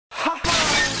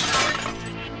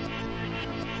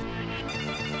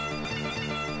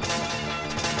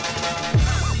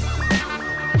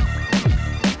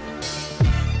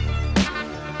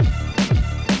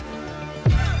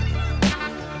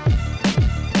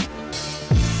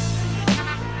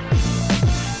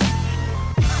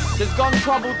Gun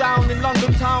trouble down in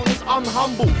London town is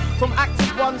unhumble. From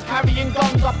active ones carrying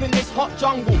guns up in this hot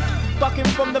jungle. Ducking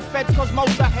from the feds cause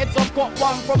most the heads have got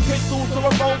one. From pistols to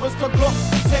revolvers to glocks,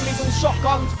 semis and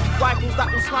shotguns. Rifles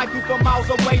that will snipe you from miles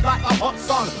away like the hot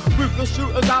sun. Ruthless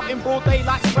shooters out in broad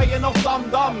daylight spraying off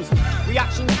dum-dums.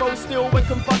 Reactions grow still when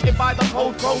confronted by the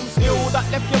cold chrome steel that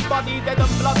left your body dead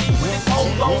and bloody with its whole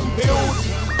dome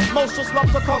peeled. Most just love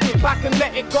to cock it back and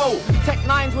let it go. Tech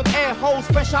 9s with air holes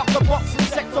fresh out the box and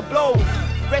set to blow.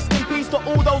 Rest in peace to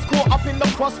all those caught up in the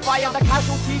crossfire, the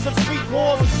casualties of street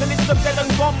wars, the list of dead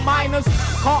and gone miners.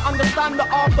 Can't understand the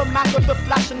aftermath of the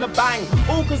flash and the bang,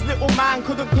 all cause little man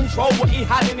couldn't control what he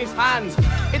had in his hands.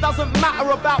 It doesn't matter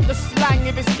about the slang,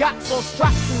 if it's gats or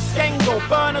straps and skangs or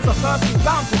burners, a person's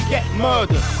bound to get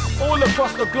murdered. All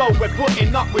across the globe we're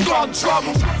putting up with gun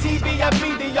trouble. TV and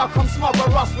media come smother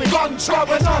us with gun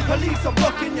trouble. When our police are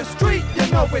blocking your street, you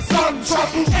know it's gun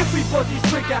trouble. Everybody's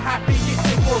trigger happy,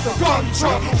 itching for the gun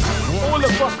trouble. All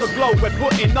across the globe we're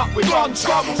putting up with gun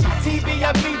trouble. TV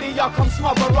and media come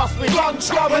smother us with gun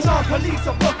trouble. When our police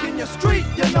are blocking your street,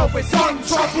 you know it's gun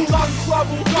trouble. Gun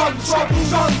trouble, gun trouble,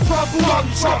 gun trouble, gun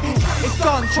trouble. It's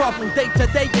gun trouble, day to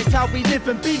day is how we live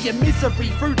and be in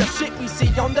misery. Through the shit we see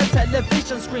on the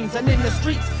television screens and in the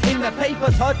streets, in the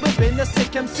papers, heard within the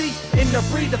sick MC, in the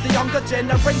breed of the younger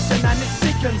generation, and it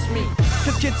sickens me.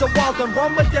 Cause kids are wild and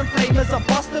run with them flamers, a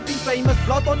bust to be famous.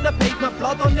 Blood on the pavement,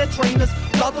 blood on their trainers,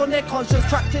 blood on their conscience,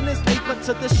 trapped in escapement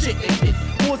to the shit they did.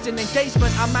 Causing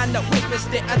engagement, a man that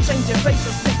witnessed it, a changing face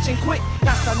and snitching quick.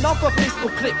 That's another pistol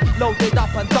clip, loaded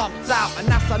up and dumped out. And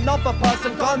that's another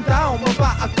person gunned down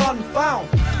without a gun found.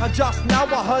 And just now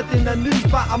I heard in the news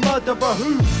about a murderer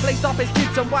who blazed up his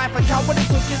kids and wife and cow when he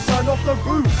took his son off the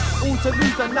roof. All to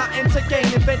lose and nothing to gain,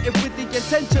 invented with the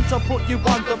intention to put you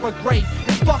under a grave.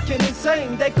 It's fucking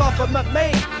insane, they're government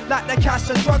made, like the cash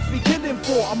and drugs we killing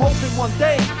for. I'm hoping one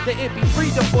day that it be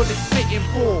freedom bullets spitting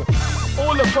for.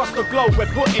 All across the globe we're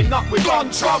putting up with gun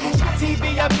trouble.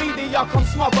 TV and media come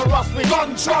smother us with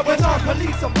gun trouble. When our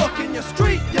police are blocking your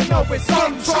street, you know it's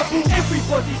gun trouble.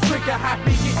 Everybody's trigger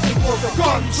happy, itching for the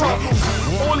gun trouble.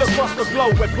 All across the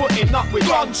globe we're putting up with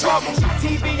gun trouble.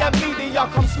 TV and media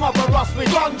come smother us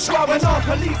with gun trouble. When our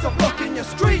police are blocking your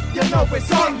street, you know it's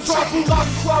gun trouble. Gun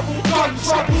trouble, gun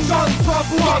trouble, gun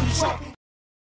trouble, gun trouble.